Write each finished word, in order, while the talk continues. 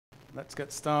Let's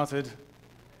get started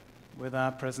with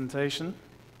our presentation.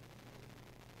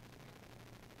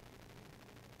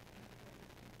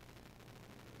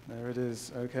 There it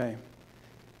is, okay.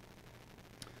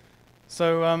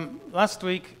 So last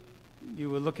week you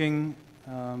were looking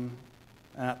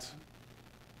at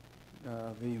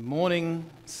the morning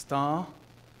star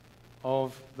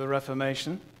of the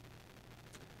Reformation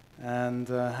and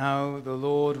how the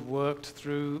Lord worked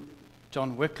through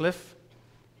John Wycliffe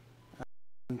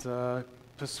and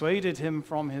persuaded him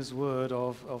from his word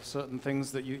of certain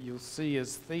things that you'll see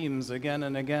as themes again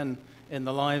and again in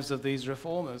the lives of these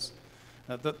reformers.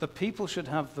 That the people should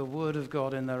have the word of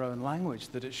God in their own language,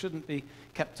 that it shouldn't be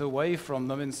kept away from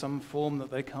them in some form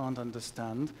that they can't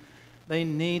understand. They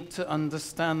need to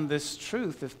understand this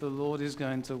truth if the Lord is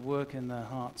going to work in their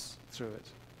hearts through it.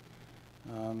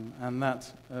 And that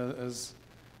as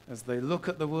they look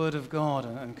at the Word of God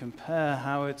and compare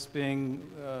how it's being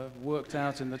worked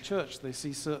out in the church, they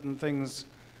see certain things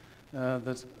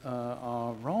that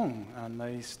are wrong, and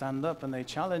they stand up and they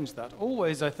challenge that.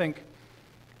 Always, I think,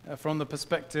 from the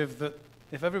perspective that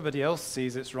if everybody else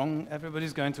sees it's wrong,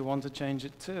 everybody's going to want to change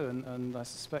it too. And I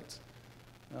suspect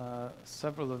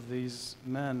several of these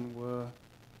men were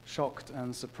shocked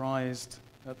and surprised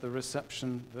at the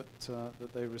reception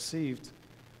that they received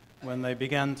when they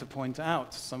began to point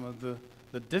out some of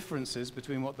the differences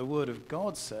between what the Word of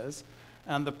God says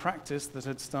and the practice that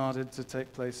had started to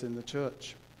take place in the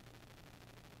church.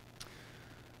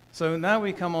 So now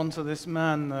we come on to this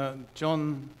man,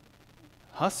 John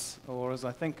Hus, or as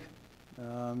I think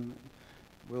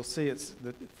we'll see, it's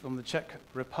from the Czech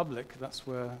Republic. That's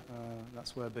where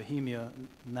Bohemia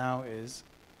now is,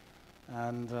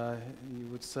 and you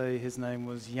would say his name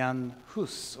was Jan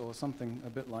Hus or something a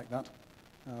bit like that.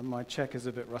 My Czech is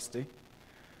a bit rusty,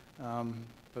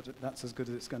 but that's as good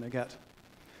as it's going to get.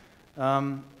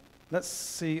 Let's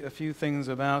see a few things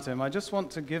about him. I just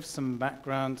want to give some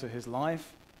background to his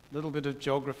life, a little bit of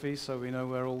geography so we know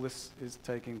where all this is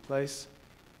taking place.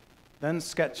 Then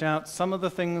sketch out some of the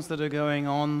things that are going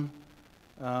on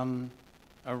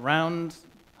around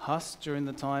Hus during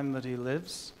the time that he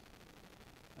lives,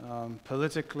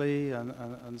 politically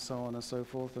and so on and so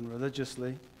forth, and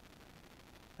religiously.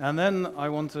 And then I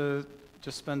want to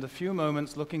just spend a few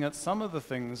moments looking at some of the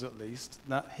things, at least,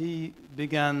 that he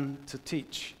began to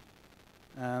teach,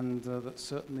 and that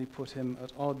certainly put him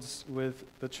at odds with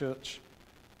the church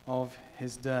of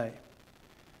his day.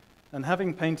 And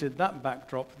having painted that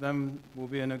backdrop, then we'll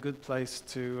be in a good place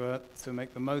to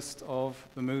make the most of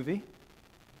the movie.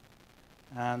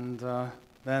 And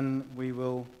then we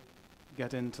will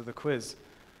get into the quiz.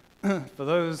 For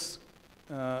those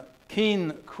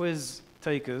keen quiz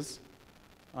takers,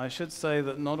 I should say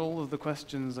that not all of the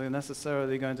questions are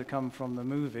necessarily going to come from the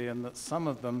movie, and that some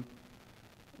of them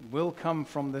will come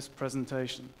from this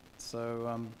presentation.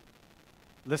 So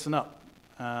listen up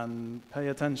and pay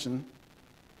attention.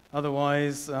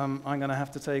 Otherwise, I'm going to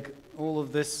have to take all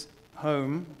of this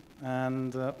home,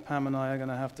 and Pam and I are going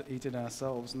to have to eat it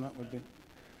ourselves, and that would be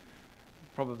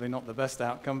probably not the best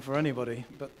outcome for anybody.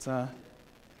 But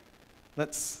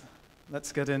let's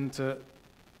get into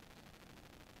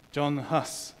John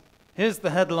Hus. Here's the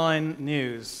headline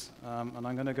news, and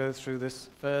I'm going to go through this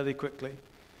fairly quickly.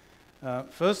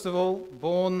 First of all,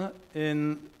 born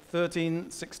in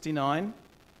 1369.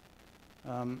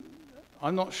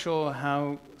 I'm not sure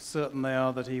how certain they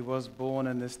are that he was born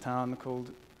in this town called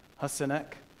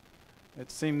Husinek. It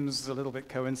seems a little bit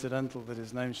coincidental that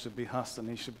his name should be Hus and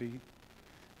he should be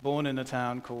born in a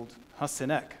town called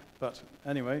Husinek. But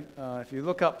anyway, if you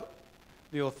look up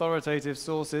the authoritative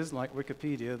sources like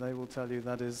Wikipedia, they will tell you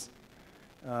that is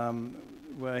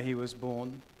where he was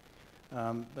born.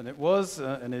 And it was,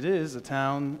 and it is, a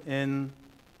town in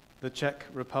the Czech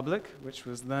Republic, which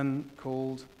was then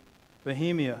called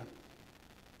Bohemia.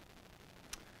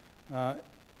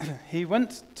 He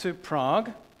went to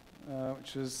Prague,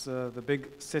 which was the big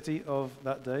city of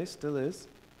that day, still is,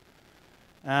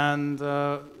 and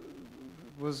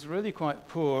was really quite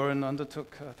poor and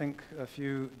undertook, I think, a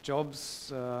few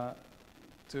jobs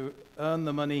to earn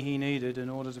the money he needed in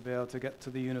order to be able to get to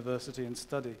the university and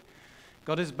study.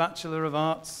 Got his Bachelor of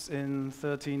Arts in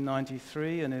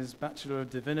 1393 and his Bachelor of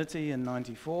Divinity in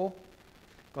 94.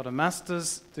 Got a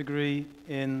master's degree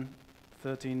in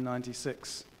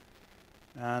 1396.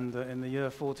 And in the year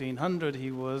 1400,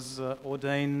 he was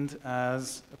ordained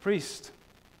as a priest.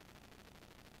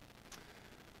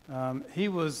 He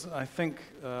was, I think,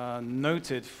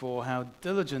 noted for how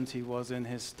diligent he was in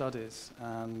his studies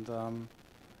and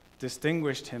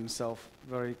distinguished himself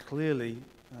very clearly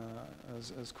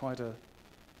as quite an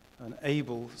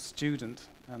able student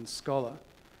and scholar.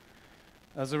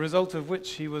 as a result of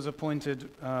which he was appointed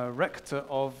rector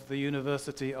of the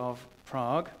University of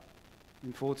Prague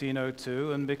in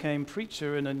 1402 and became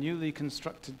preacher in a newly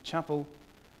constructed chapel,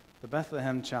 the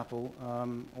Bethlehem Chapel,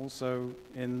 also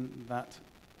in that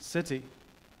city.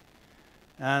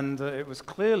 And it was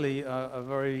clearly a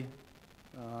very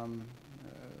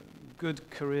good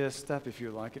career step, if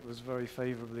you like. It was very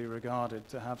favorably regarded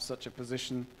to have such a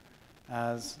position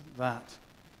as that.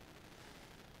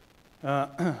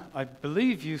 I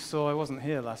believe you saw, I wasn't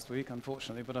here last week,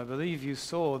 unfortunately, but I believe you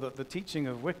saw that the teaching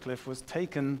of Wycliffe was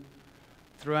taken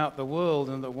throughout the world,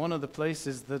 and that one of the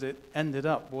places that it ended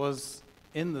up was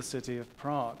in the city of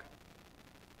Prague.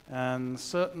 And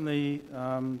certainly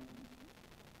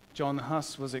John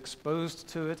Huss was exposed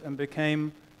to it and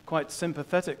became quite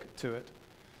sympathetic to it,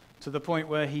 to the point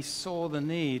where he saw the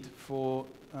need for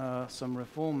some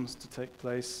reforms to take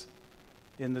place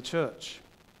in the church.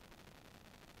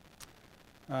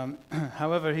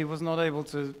 However, he was not able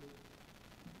to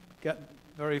get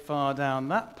very far down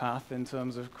that path in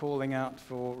terms of calling out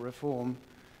for reform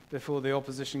before the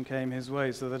opposition came his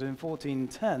way, so that in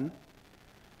 1410,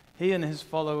 he and his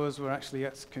followers were actually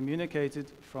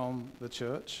excommunicated from the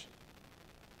church,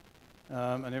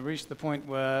 and it reached the point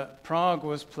where Prague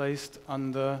was placed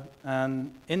under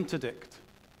an interdict.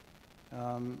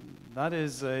 That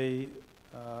is an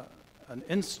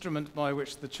instrument by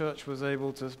which the church was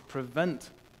able to prevent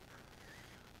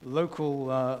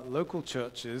local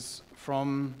churches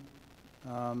from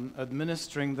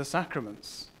administering the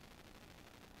sacraments.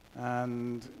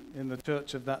 And in the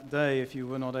church of that day, if you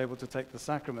were not able to take the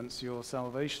sacraments, your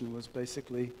salvation was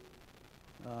basically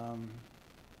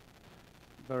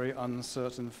very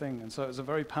uncertain thing. And so it was a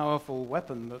very powerful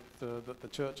weapon that the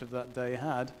church of that day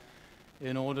had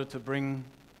in order to bring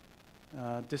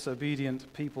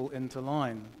disobedient people into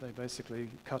line. They basically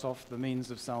cut off the means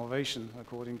of salvation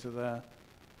according to their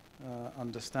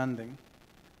understanding.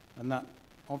 And that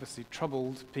obviously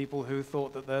troubled people who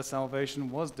thought that their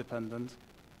salvation was dependent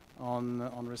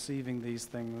on receiving these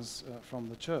things from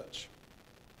the church.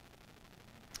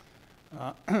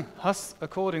 Huss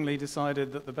accordingly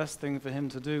decided that the best thing for him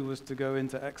to do was to go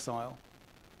into exile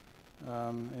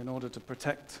in order to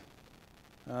protect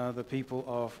the people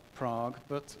of Prague.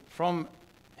 But from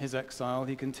his exile,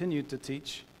 he continued to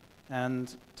teach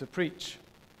and to preach.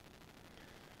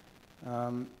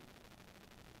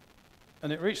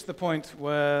 And it reached the point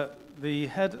where the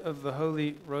head of the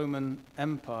Holy Roman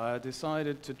Empire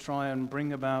decided to try and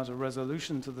bring about a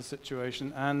resolution to the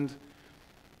situation and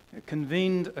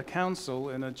convened a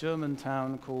council in a German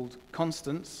town called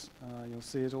Constance. You'll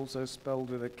see it also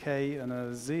spelled with a K and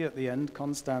a Z at the end,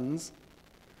 Konstanz.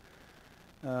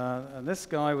 And this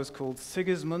guy was called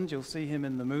Sigismund. You'll see him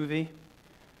in the movie.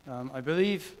 I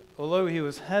believe, although he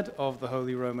was head of the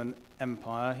Holy Roman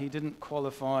Empire, he didn't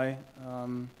qualify,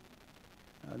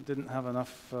 didn't have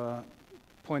enough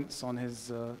points on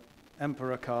his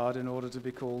emperor card in order to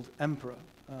be called emperor.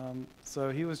 So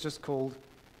he was just called,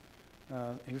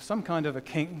 he was some kind of a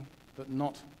king, but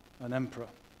not an emperor.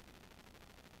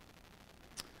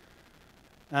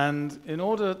 And in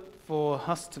order for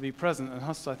Huss to be present, and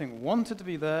Huss, I think, wanted to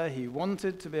be there, he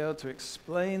wanted to be able to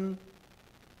explain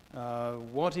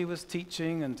what he was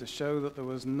teaching and to show that there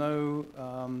was no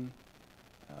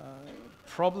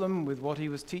problem with what he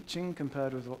was teaching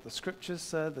compared with what the scriptures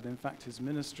said, that in fact his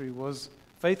ministry was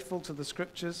faithful to the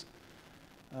scriptures.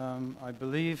 I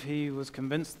believe he was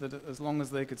convinced that as long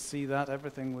as they could see that,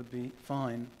 everything would be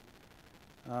fine.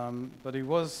 But he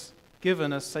was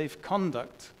given a safe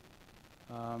conduct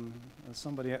as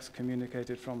somebody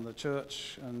excommunicated from the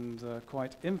church and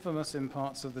quite infamous in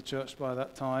parts of the church by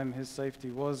that time. His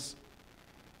safety was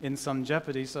in some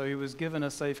jeopardy, so he was given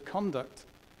a safe conduct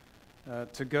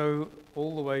to go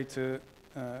all the way to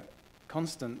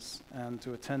Constance and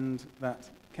to attend that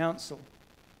council.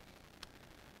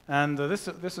 And this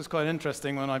was quite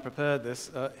interesting when I prepared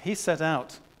this. He set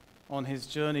out on his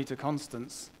journey to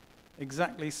Constance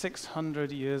exactly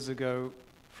 600 years ago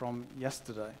from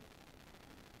yesterday,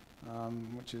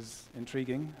 which is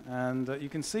intriguing. And you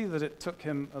can see that it took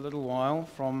him a little while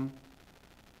from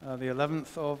the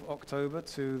 11th of October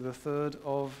to the 3rd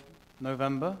of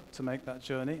November to make that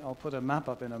journey. I'll put a map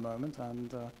up in a moment,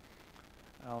 and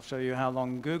I'll show you how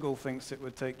long Google thinks it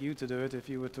would take you to do it if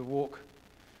you were to walk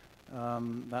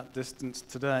that distance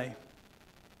today.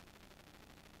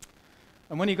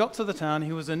 And when he got to the town,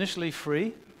 he was initially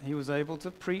free. He was able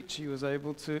to preach. He was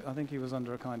able to, I think he was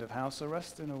under a kind of house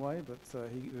arrest in a way, but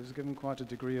he was given quite a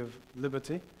degree of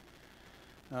liberty.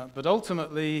 But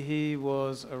ultimately, he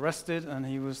was arrested and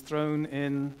he was thrown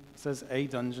in, it says a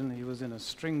dungeon. He was in a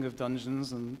string of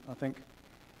dungeons, and I think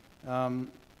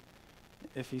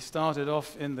if he started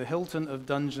off in the Hilton of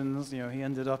dungeons, he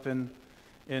ended up in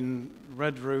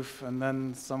Red Roof and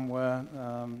then somewhere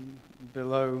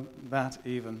below that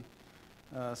even.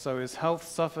 So his health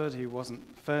suffered, he wasn't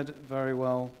fed very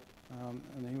well,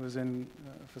 and he was in,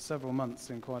 for several months,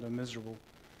 in quite a miserable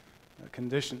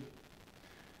condition.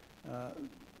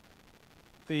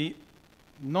 The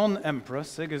non-emperor,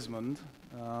 Sigismund,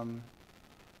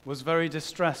 was very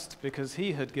distressed because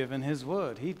he had given his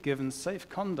word. He'd given safe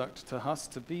conduct to Huss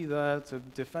to be there to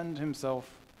defend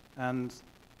himself and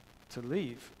to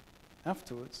leave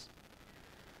afterwards.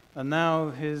 And now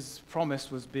his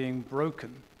promise was being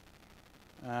broken.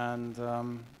 And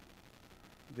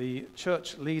the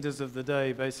church leaders of the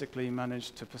day basically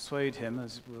managed to persuade him,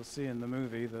 as we'll see in the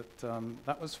movie, that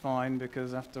that was fine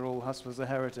because after all Huss was a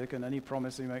heretic, and any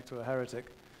promise you make to a heretic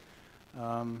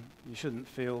you shouldn't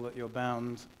feel that you're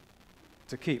bound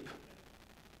to keep.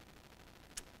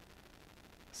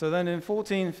 So then in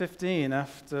 1415,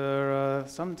 after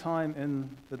some time in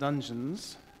the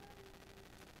dungeons,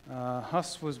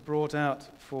 Huss was brought out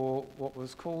for what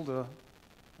was called a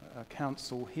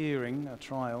council hearing, a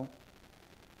trial,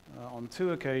 on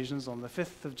two occasions, on the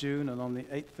 5th of June and on the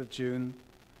 8th of June.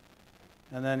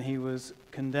 And then he was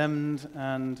condemned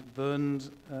and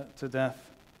burned to death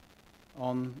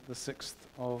on the 6th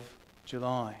of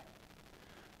July.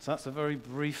 So that's a very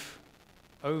brief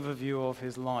overview of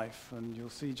his life, and you'll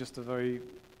see just a very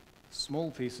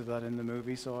small piece of that in the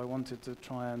movie, so I wanted to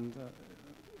try and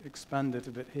expand it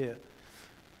a bit here.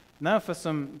 Now for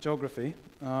some geography.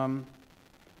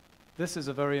 This is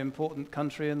a very important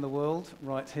country in the world,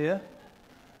 right here.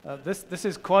 This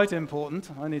is quite important.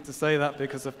 I need to say that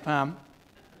because of Pam.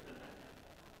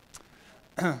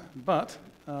 But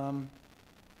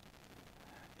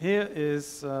here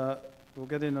is, we'll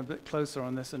get in a bit closer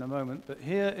on this in a moment, but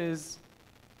here is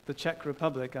the Czech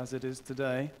Republic as it is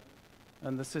today,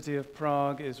 and the city of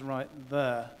Prague is right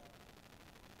there.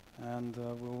 And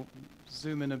we'll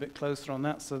zoom in a bit closer on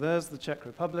that. So there's the Czech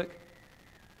Republic.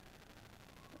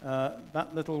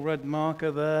 That little red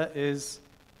marker there is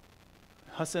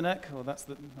Husinek, or that's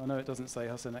the, I know it doesn't say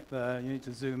Husinek there, you need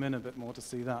to zoom in a bit more to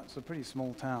see that. It's a pretty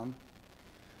small town.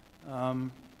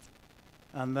 And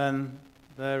then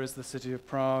there is the city of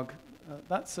Prague.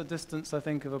 That's a distance, I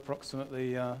think, of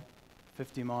approximately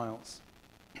 50 miles.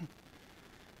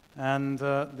 And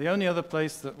the only other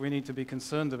place that we need to be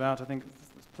concerned about, I think,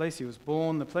 is the place he was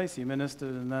born, the place he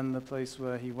ministered, and then the place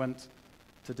where he went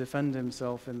to defend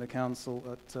himself in the council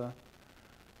at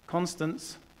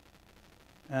Constance.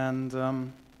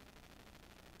 And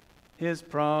here's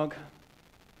Prague,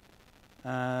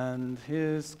 and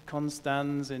here's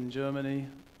Konstanz in Germany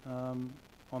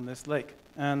on this lake.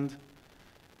 And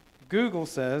Google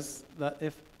says that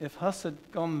if Huss had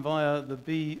gone via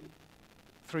the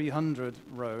B300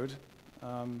 road,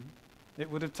 it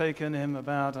would have taken him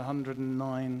about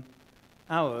 109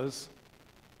 hours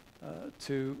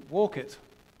to walk it.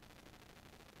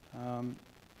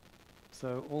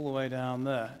 So all the way down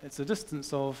there. It's a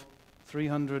distance of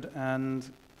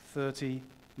 330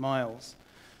 miles.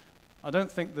 I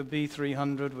don't think the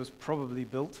B300 was probably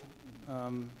built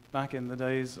back in the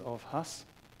days of Huss.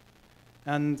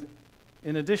 And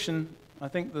in addition, I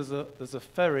think there's a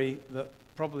ferry that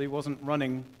probably wasn't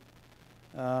running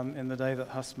in the day that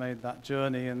Huss made that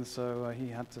journey, and so he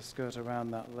had to skirt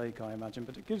around that lake, I imagine.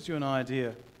 But it gives you an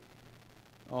idea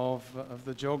of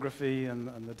the geography and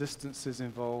the distances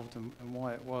involved and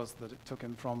why it was that it took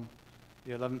him from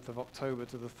the 11th of October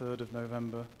to the 3rd of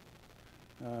November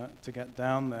to get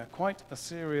down there. Quite a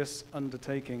serious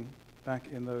undertaking back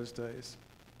in those days.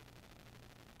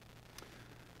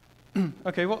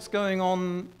 Okay, what's going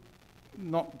on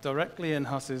not directly in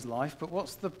Huss's life, but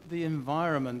what's the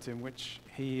environment in which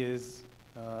he is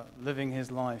living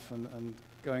his life and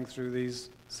going through these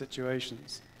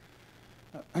situations?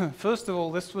 First of all,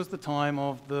 this was the time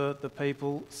of the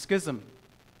papal schism.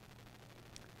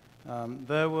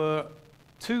 There were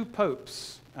two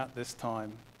popes at this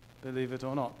time, believe it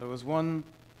or not. There was one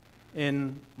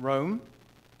in Rome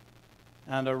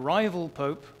and a rival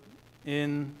pope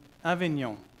in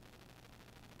Avignon,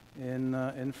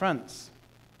 in France.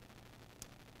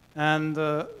 And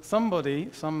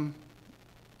some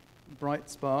bright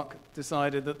spark,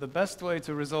 decided that the best way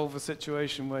to resolve a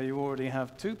situation where you already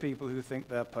have two people who think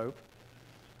they're pope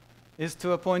is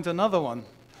to appoint another one.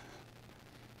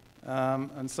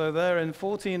 And so there in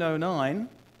 1409,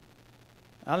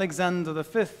 Alexander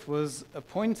V was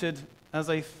appointed as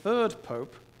a third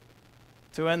pope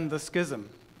to end the schism.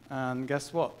 And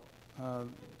guess what?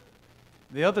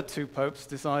 The other two popes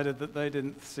decided that they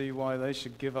didn't see why they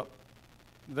should give up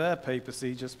their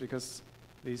papacy just because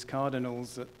these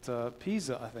cardinals at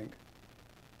Pisa, I think,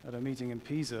 at a meeting in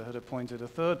Pisa, had appointed a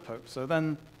third pope. So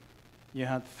then you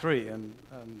had three, and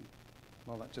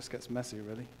well, that just gets messy,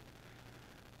 really.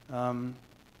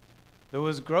 There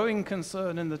was growing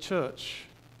concern in the church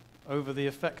over the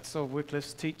effects of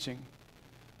Wycliffe's teaching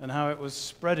and how it was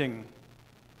spreading,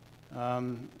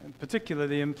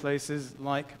 particularly in places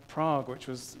like Prague, which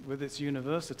was, with its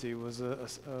university, was a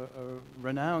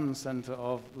renowned center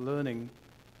of learning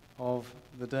of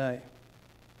the day.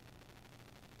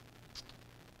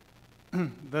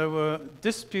 There were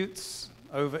disputes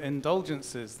over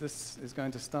indulgences. This is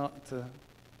going to start to,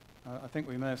 I think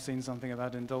we may have seen something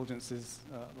about indulgences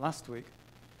last week.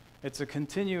 It's a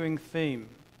continuing theme,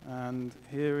 and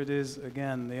here it is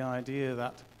again, the idea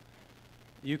that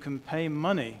you can pay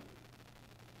money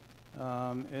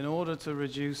in order to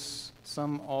reduce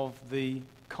some of the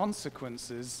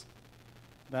consequences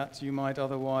that you might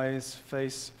otherwise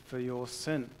face for your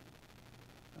sin.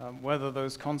 Whether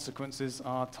those consequences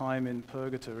are time in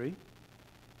purgatory,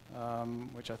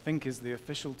 which I think is the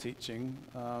official teaching,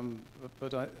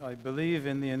 but I believe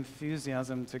in the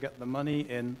enthusiasm to get the money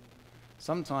in.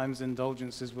 Sometimes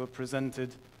indulgences were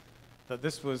presented that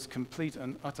this was complete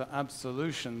and utter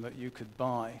absolution that you could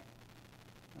buy,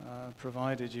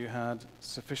 provided you had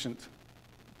sufficient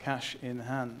cash in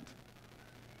hand.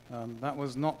 That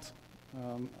was not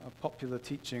a popular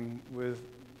teaching with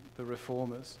the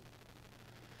reformers.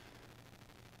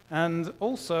 And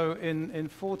also in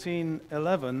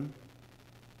 1411,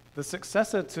 the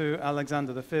successor to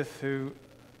Alexander V, who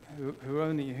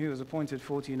was appointed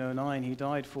 1409, he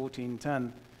died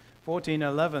 1410.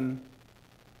 1411,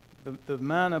 the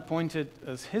man appointed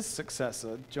as his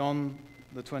successor, John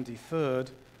the 23rd,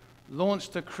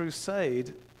 launched a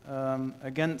crusade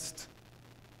against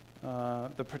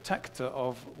the protector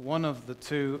of one of the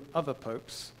two other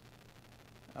popes,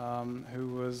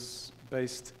 who was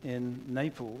based in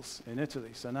Naples, in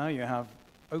Italy. So now you have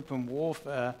open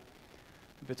warfare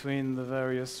between the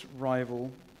various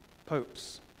rival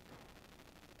popes.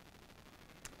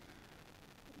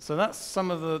 So that's some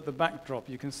of the backdrop.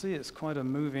 You can see it's quite a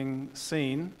moving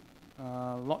scene,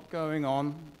 a lot going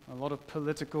on, a lot of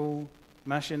political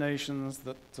machinations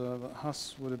that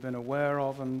Huss would have been aware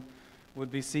of and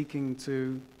would be seeking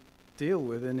to deal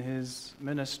with in his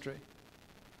ministry.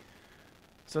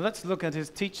 So let's look at his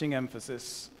teaching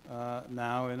emphasis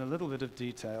now in a little bit of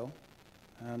detail,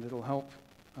 and it'll help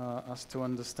us to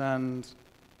understand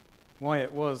why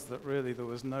it was that really there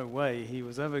was no way he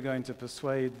was ever going to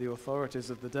persuade the authorities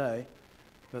of the day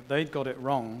that they'd got it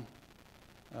wrong,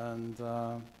 and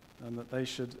that they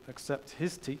should accept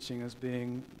his teaching as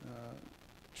being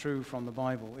true from the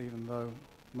Bible, even though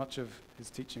much of his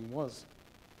teaching was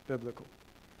biblical.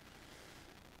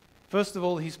 First of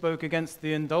all, he spoke against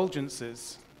the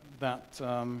indulgences that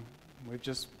we've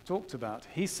just talked about.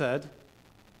 He said,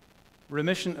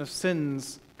 remission of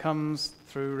sins comes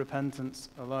through repentance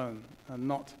alone, and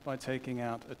not by taking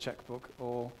out a checkbook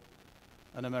or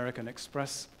an American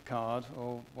Express card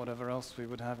or whatever else we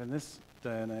would have in this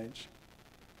day and age.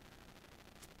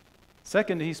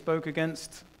 Second, he spoke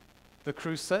against the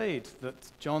crusade that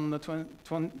John the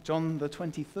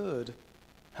 23rd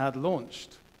had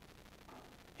launched.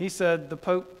 He said the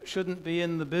Pope shouldn't be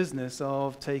in the business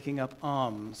of taking up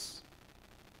arms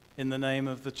in the name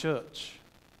of the church,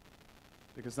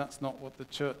 because that's not what the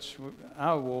church,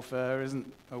 our warfare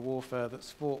isn't a warfare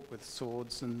that's fought with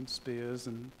swords and spears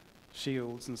and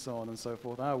shields and so on and so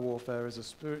forth. Our warfare is a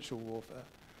spiritual warfare.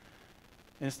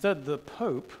 Instead, the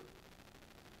Pope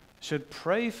should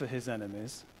pray for his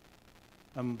enemies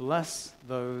and bless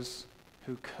those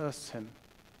who curse him.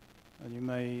 And you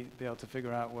may be able to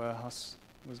figure out where Huss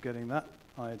was getting that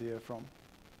idea from.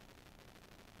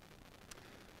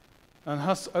 And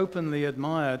Huss openly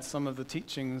admired some of the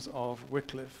teachings of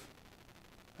Wycliffe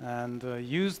and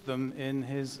used them in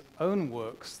his own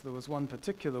works. There was one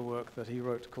particular work that he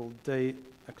wrote called De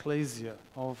Ecclesia,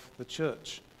 of the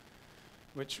Church,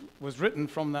 which was written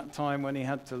from that time when he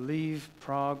had to leave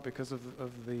Prague because of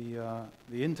the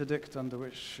interdict under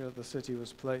which the city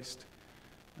was placed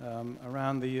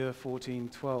around the year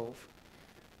 1412.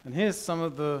 And here's some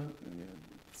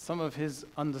of his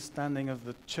understanding of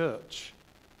the church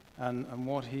and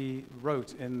what he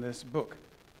wrote in this book,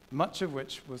 much of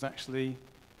which was actually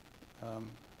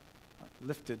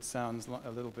lifted. Sounds like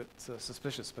a little bit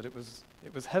suspicious, but it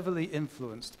was heavily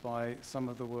influenced by some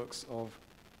of the works of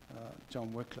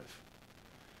John Wycliffe.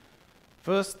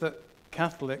 First, that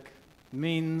Catholic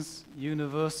means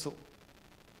universal.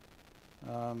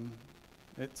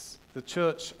 It's the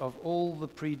church of all the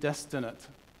predestinate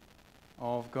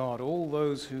of God, all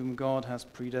those whom God has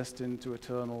predestined to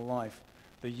eternal life.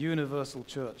 the universal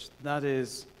church. That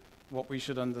is what we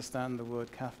should understand the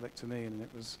word Catholic to mean, and it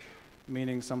was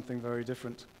meaning something very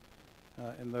different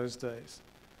in those days.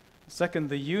 Second,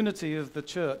 the unity of the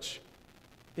church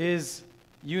is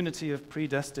unity of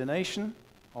predestination,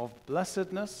 of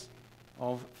blessedness,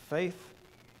 of faith,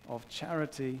 of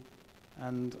charity,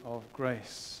 and of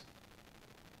grace.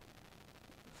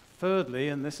 Thirdly,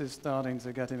 and this is starting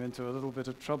to get him into a little bit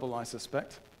of trouble, I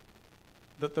suspect,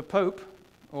 that the Pope,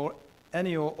 or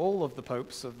any or all of the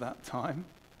popes of that time,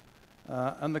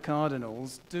 and the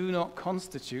cardinals do not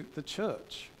constitute the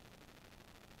church.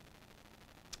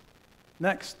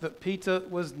 Next, that Peter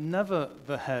was never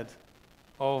the head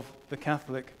of the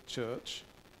Catholic Church,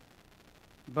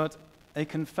 but a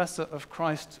confessor of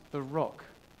Christ the rock.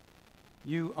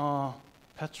 You are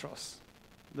Petros,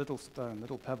 little stone,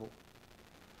 little pebble.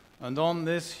 And on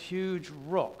this huge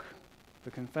rock,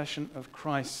 the confession of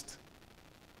Christ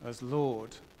as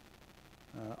Lord,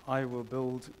 I will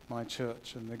build my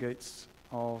church, and the gates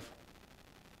of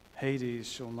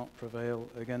Hades shall not prevail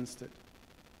against it.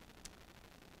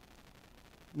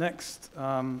 Next,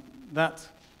 that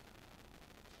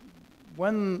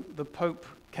when the Pope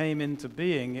came into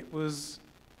being, it was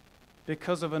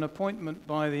because of an appointment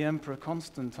by the Emperor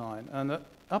Constantine. And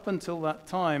up until that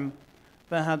time,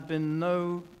 there had been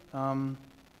no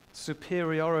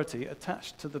superiority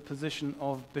attached to the position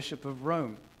of Bishop of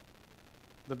Rome.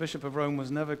 The Bishop of Rome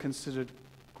was never considered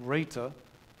greater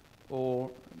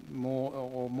or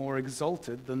more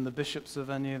exalted than the bishops of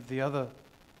any of the other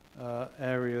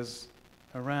areas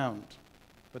around.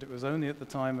 But it was only at the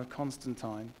time of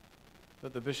Constantine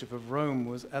that the Bishop of Rome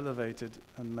was elevated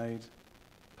and made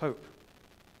Pope.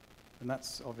 And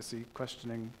that's obviously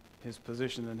questioning his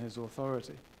position and his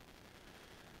authority.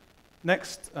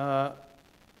 Next,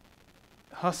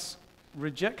 Huss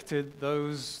rejected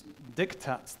those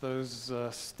diktats, those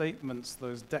statements,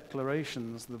 those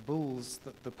declarations, the bulls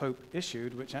that the Pope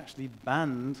issued, which actually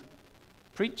banned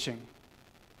preaching.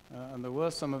 And there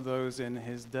were some of those in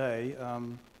his day.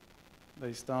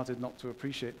 They started not to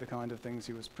appreciate the kind of things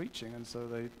he was preaching, and so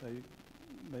they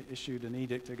issued an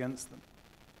edict against them.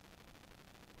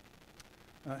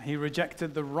 He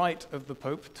rejected the right of the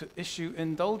Pope to issue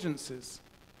indulgences.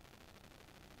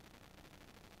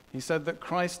 He said that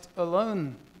Christ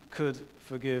alone could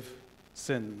forgive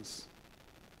sins,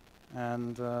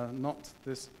 and not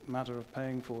this matter of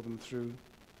paying for them through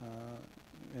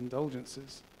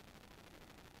indulgences.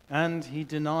 And he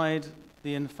denied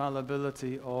the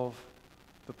infallibility of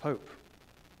the Pope.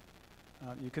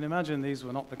 You can imagine these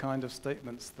were not the kind of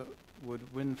statements that would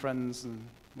win friends, and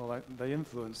well, they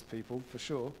influenced people for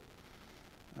sure,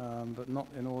 but not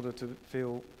in order to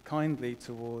feel kindly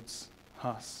towards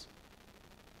Huss.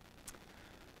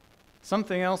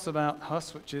 Something else about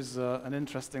Huss, which is an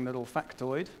interesting little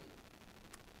factoid.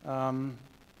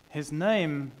 His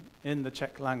name in the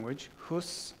Czech language,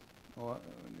 Hus, or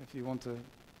if you want to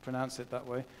pronounce it that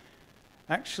way,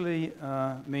 actually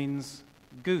means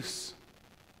goose.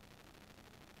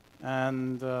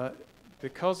 And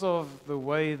because of the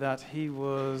way that he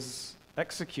was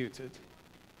executed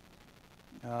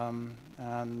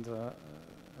and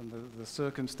the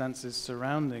circumstances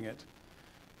surrounding it,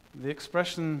 the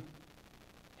expression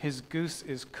 "his goose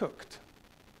is cooked"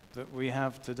 that we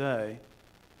have today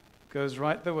goes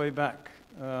right the way back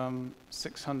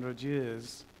 600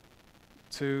 years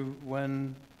to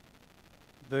when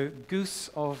the Goose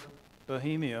of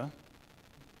Bohemia,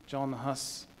 John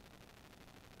Huss,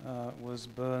 was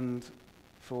burned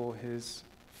for his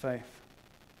faith.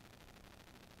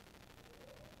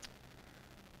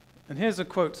 And here's a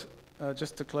quote,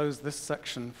 just to close this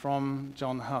section, from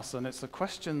John Huss, and it's a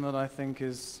question that I think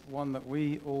is one that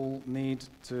we all need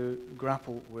to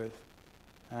grapple with,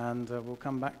 and we'll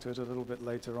come back to it a little bit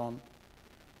later on.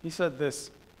 He said this: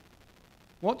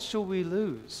 "What shall we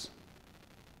lose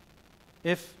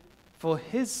if, for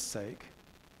his sake,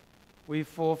 we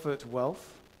forfeit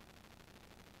wealth,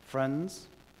 friends,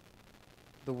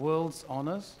 the world's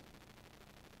honors,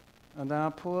 and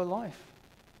our poor life?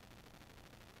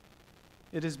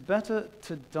 It is better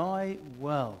to die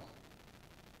well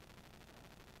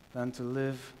than to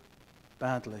live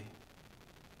badly.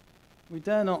 We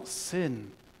dare not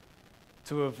sin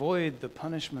to avoid the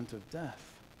punishment of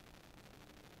death.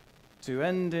 To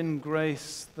end in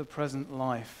grace the present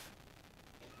life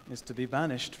is to be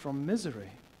banished from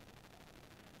misery.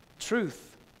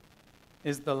 Truth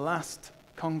is the last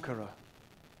conqueror.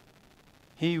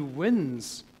 He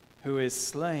wins who is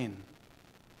slain,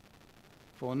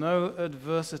 for no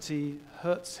adversity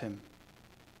hurts him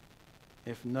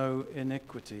if no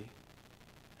iniquity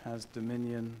has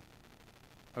dominion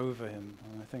over him."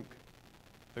 And I think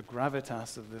the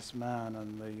gravitas of this man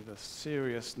and the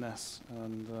seriousness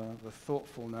and the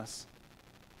thoughtfulness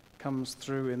comes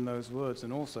through in those words,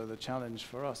 and also the challenge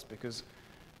for us, because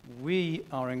we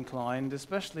are inclined,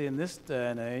 especially in this day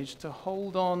and age, to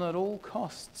hold on at all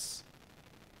costs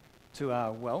to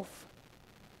our wealth,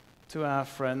 to our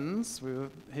friends. We were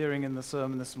hearing in the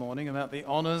sermon this morning about the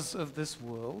honors of this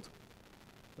world.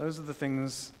 Those are the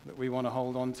things that we want to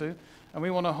hold on to, and we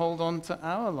want to hold on to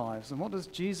our lives. And what does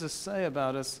Jesus say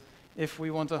about us if we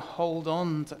want to hold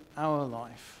on to our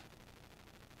life?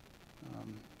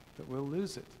 That we'll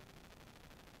lose it.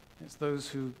 It's those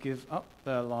who give up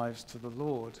their lives to the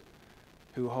Lord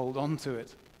who hold on to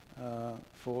it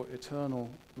for eternal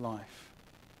life.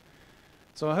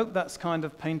 So I hope that's kind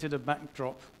of painted a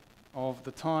backdrop of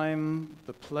the time,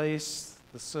 the place,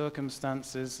 the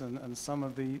circumstances, and some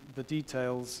of the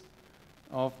details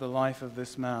of the life of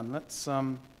this man. Let's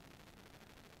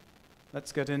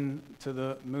get into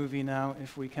the movie now,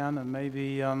 if we can, and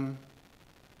maybe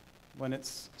when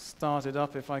it's started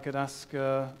up, if I could ask,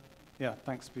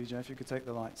 thanks, BJ, if you could take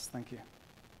the lights. Thank you.